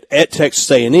at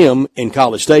Texas A&M in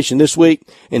College Station this week,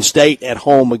 and State at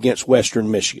home against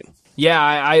Western Michigan. Yeah,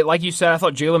 I like you said, I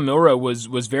thought Jalen Milroe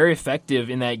was very effective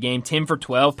in that game, 10 for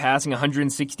 12, passing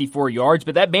 164 yards.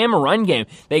 But that Bama run game,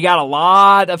 they got a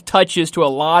lot of touches to a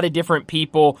lot of different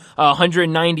people,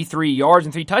 193 yards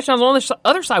and 3 touchdowns. On the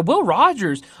other side, Will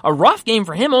Rogers, a rough game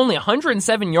for him, only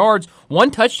 107 yards, 1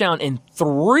 touchdown, and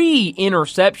 3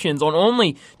 interceptions on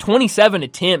only 27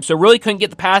 attempts. So really couldn't get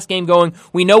the pass game going.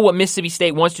 We know what Mississippi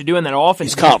State wants to do in that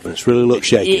offense. His confidence really looks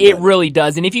shaky. It really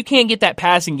does. And if you can't get that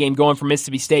passing game going for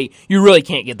Mississippi State, you really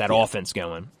can't get that offense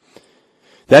going.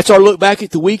 That's our look back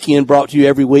at the weekend, brought to you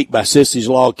every week by Sissy's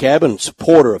Log Cabin,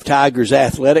 supporter of Tigers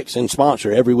Athletics and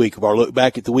sponsor every week of our look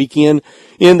back at the weekend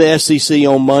in the SEC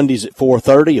on Mondays at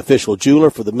 4:30, official jeweler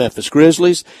for the Memphis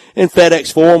Grizzlies, and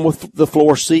FedEx Forum with the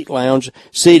Floor Seat Lounge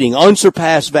seating,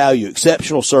 unsurpassed value,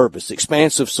 exceptional service,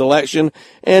 expansive selection,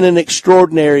 and an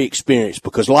extraordinary experience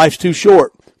because life's too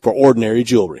short for ordinary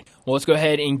jewelry. Well, let's go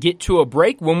ahead and get to a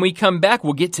break. When we come back,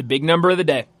 we'll get to big number of the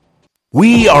day.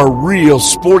 We are real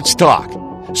sports talk.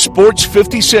 Sports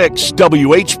 56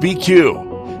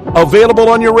 WHBQ. Available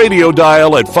on your radio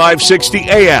dial at 560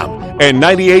 AM and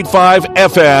 98.5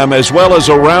 FM, as well as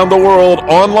around the world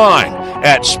online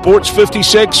at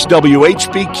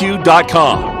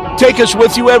sports56whbq.com. Take us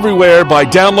with you everywhere by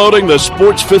downloading the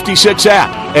Sports 56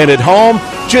 app. And at home,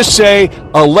 just say,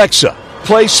 Alexa,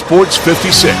 play Sports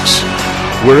 56.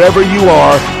 Wherever you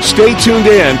are, stay tuned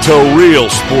in to Real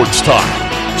Sports Talk.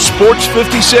 Sports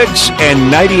 56 and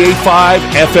 98.5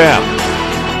 FM.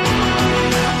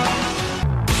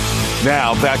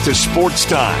 Now back to Sports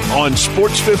Time on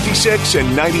Sports 56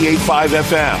 and 98.5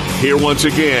 FM. Here once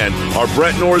again are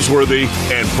Brett Norsworthy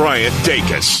and Bryant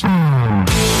Dacus.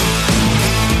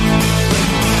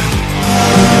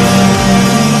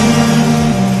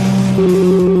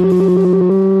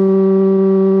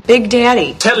 Big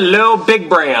Daddy. Hello, Big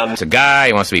Brand. It's a guy,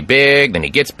 he wants to be big, then he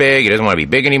gets big, he doesn't want to be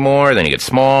big anymore, then he gets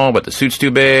small, but the suit's too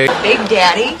big. Big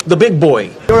Daddy. The big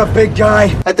boy. You're a big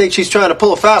guy. I think she's trying to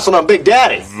pull a fast one on Big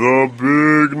Daddy. The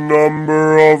big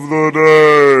number of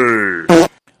the day.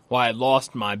 Well, I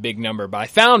lost my big number, but I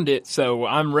found it, so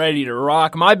I'm ready to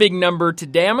rock. My big number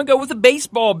today, I'm going to go with a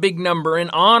baseball big number in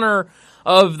honor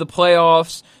of the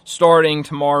playoffs starting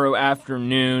tomorrow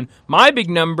afternoon. My big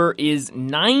number is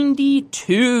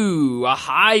 92, a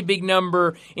high big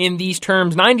number in these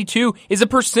terms. 92 is a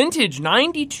percentage,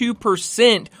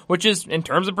 92%, which is, in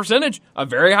terms of percentage, a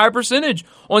very high percentage.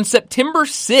 On September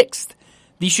 6th,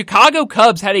 the Chicago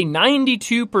Cubs had a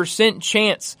 92%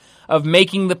 chance of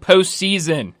making the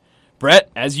postseason.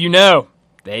 Brett, as you know,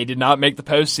 they did not make the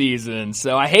postseason,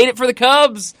 so I hate it for the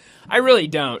Cubs. I really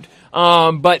don't.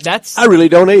 But I really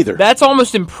don't either. That's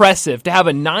almost impressive to have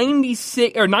a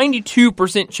 96 or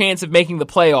 92% chance of making the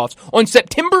playoffs on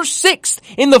September 6th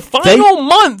in the final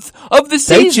month of the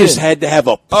season. They just had to have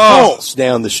a pulse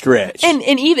down the stretch.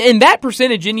 And that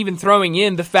percentage isn't even throwing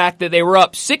in the fact that they were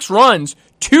up 6 runs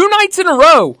 2 nights in a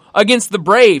row against the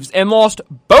Braves and lost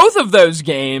both of those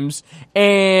games.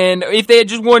 And if they had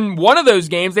just won one of those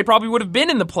games, they probably would have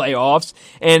been in the playoffs.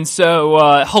 And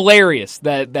so, hilarious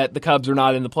that the Cubs are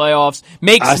not in the playoffs.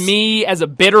 Makes me, as a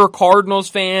bitter Cardinals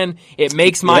fan, it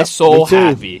makes my soul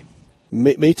happy.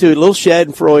 Me too. A little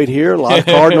Schadenfreude here. A lot of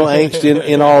Cardinal angst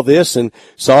in all this. And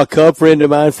saw a Cub friend of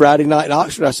mine Friday night in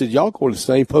Oxford. I said, y'all going to the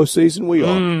same postseason we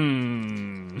are.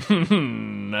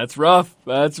 That's rough.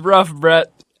 That's rough,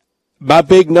 Brett. My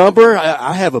big number,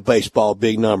 I have a baseball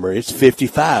big number. It's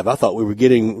 55. I thought we were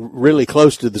getting really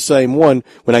close to the same one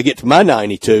when I get to my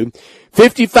 92.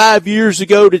 55 years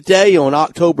ago today, on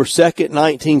October 2nd,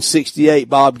 1968,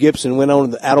 Bob Gibson went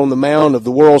out on the mound of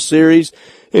the World Series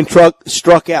and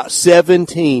struck out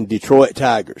 17 Detroit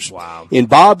Tigers. Wow. In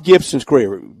Bob Gibson's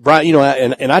career, Brian,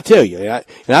 and I tell you,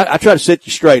 I try to set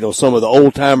you straight on some of the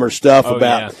old timer stuff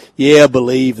about,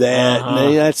 believe that.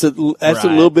 And that's a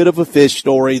little bit of a fish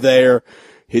story there.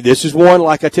 This is one,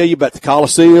 like I tell you about the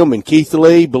Coliseum and Keith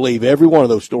Lee, believe every one of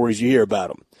those stories you hear about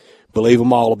them. Believe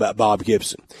them all about Bob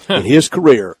Gibson. In his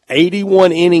career,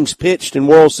 81 innings pitched in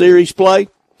World Series play,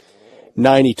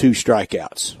 92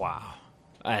 strikeouts. Wow.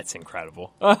 That's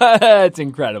incredible. That's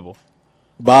incredible.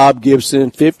 Bob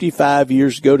Gibson, 55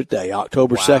 years ago today,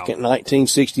 October 2nd,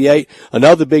 1968.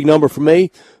 Another big number for me,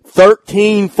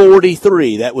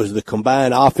 1343. That was the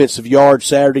combined offensive yards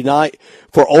Saturday night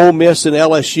for Ole Miss and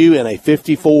LSU in a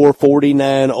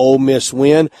 54-49 Ole Miss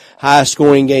win. Highest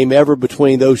scoring game ever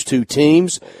between those two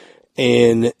teams.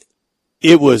 And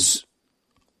it was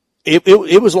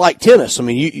like tennis. I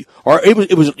mean,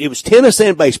 it was tennis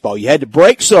and baseball. You had to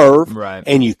break serve,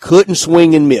 and you couldn't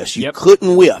swing and miss. You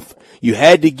couldn't whiff. You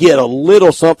had to get a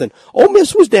little something. Ole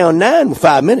Miss was down 9 with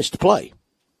 5 minutes to play.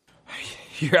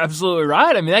 You're absolutely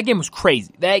right. I mean, that game was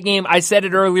crazy. That game, I said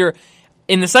it earlier,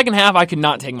 in the second half, I could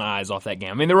not take my eyes off that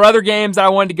game. I mean, there were other games I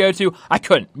wanted to go to. I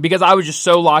couldn't because I was just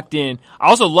so locked in. I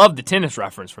also loved the tennis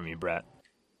reference from you, Brett.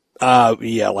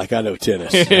 Like I know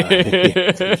tennis.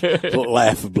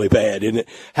 Laughably bad, isn't it?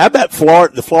 How about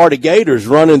the Florida Gators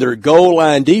running their goal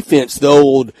line defense, the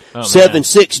old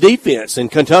 7-6 defense, and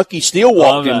Kentucky still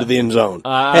walked into the end zone.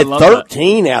 Had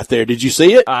 13 out there. Did you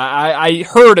see it? I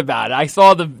heard about it. I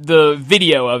saw the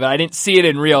video of it. I didn't see it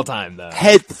in real time, though.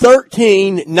 Had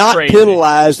 13 not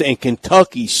penalized, and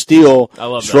Kentucky still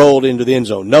strolled into the end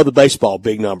zone. Another baseball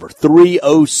big number,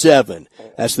 307.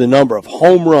 That's the number of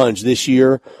home runs this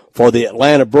year for the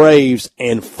Atlanta Braves,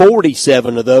 and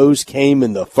 47 of those came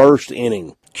in the first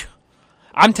inning.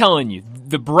 I'm telling you,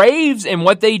 the Braves and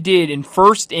what they did in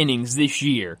first innings this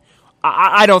year,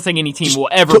 I don't think any team will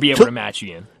ever be able to match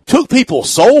again. Took people's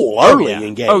soul early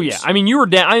in games. Oh, yeah. I mean, you were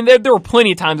down. I mean, there were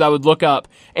plenty of times I would look up,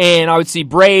 and I would see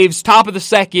Braves, top of the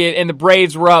second, and the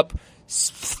Braves were up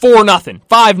 4-0,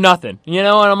 5-0, and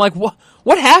I'm like,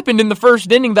 what happened in the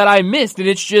first inning that I missed? And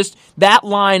it's just that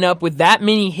lineup with that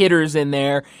many hitters in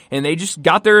there, and they just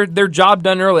got their job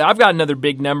done early. I've got another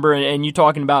big number, and you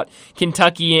talking about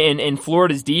Kentucky and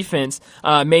Florida's defense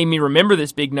made me remember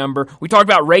this big number. We talked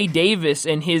about Ray Davis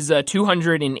and his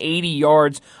 280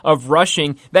 yards of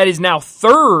rushing. That is now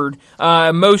third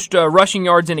most rushing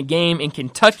yards in a game in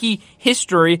Kentucky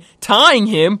history, tying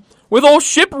him with old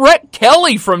Shipwreck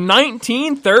Kelly from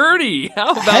 1930.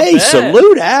 How about that? Hey,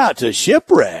 salute out to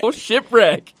Shipwreck. Old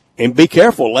Shipwreck. And be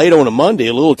careful, late on a Monday,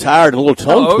 a little tired and a little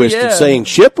tongue twisted saying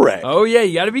Shipwreck. Oh, yeah,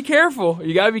 you got to be careful.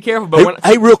 But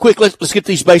hey, real quick, let's get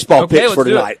these baseball picks for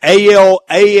tonight. AL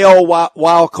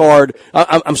wild card.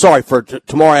 I'm sorry, for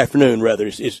tomorrow afternoon, rather.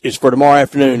 It's for tomorrow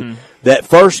afternoon. Mm-hmm. That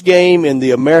first game in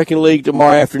the American League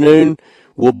tomorrow afternoon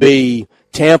will be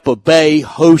Tampa Bay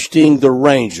hosting the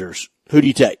Rangers. Who do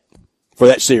you take for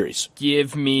that series?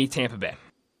 Give me Tampa Bay.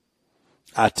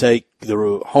 I take the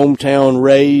hometown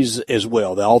Rays as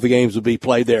well. All the games will be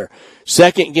played there.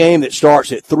 Second game that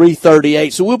starts at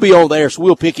 3:38. So we'll be on there. So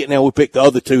we'll pick it now. We'll pick the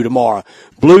other two tomorrow.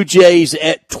 Blue Jays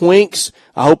at Twinks.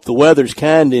 I hope the weather's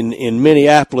kind in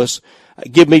Minneapolis.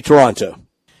 Give me Toronto.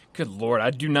 Good Lord,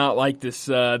 I do not like this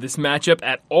matchup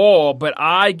at all, but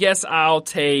I guess I'll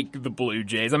take the Blue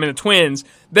Jays. I mean, the Twins,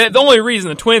 the only reason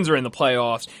the Twins are in the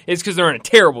playoffs is because they're in a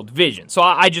terrible division. So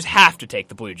I just have to take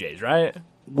the Blue Jays, right?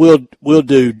 We'll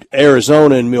do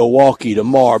Arizona and Milwaukee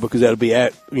tomorrow because that'll be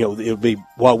it'll be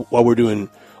while we're doing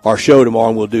our show tomorrow,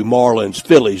 and we'll do Marlins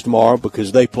Phillies tomorrow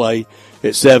because they play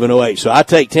at 7:08. So I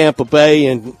take Tampa Bay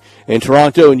and in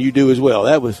Toronto, and you do as well.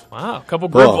 That was wow, a couple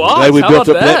great blocks. Glad we How built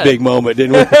about up that big moment,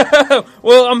 didn't we?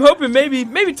 Well, I'm hoping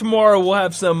maybe tomorrow we'll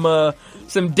have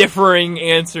some differing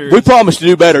answers. We promised to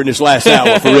do better in this last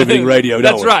hour for Riveting Radio,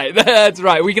 don't That's we? right. That's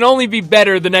right. We can only be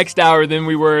better the next hour than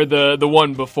we were the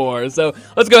one before. So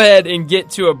let's go ahead and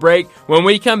get to a break. When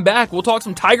we come back, we'll talk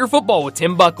some Tiger football with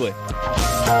Tim Buckley.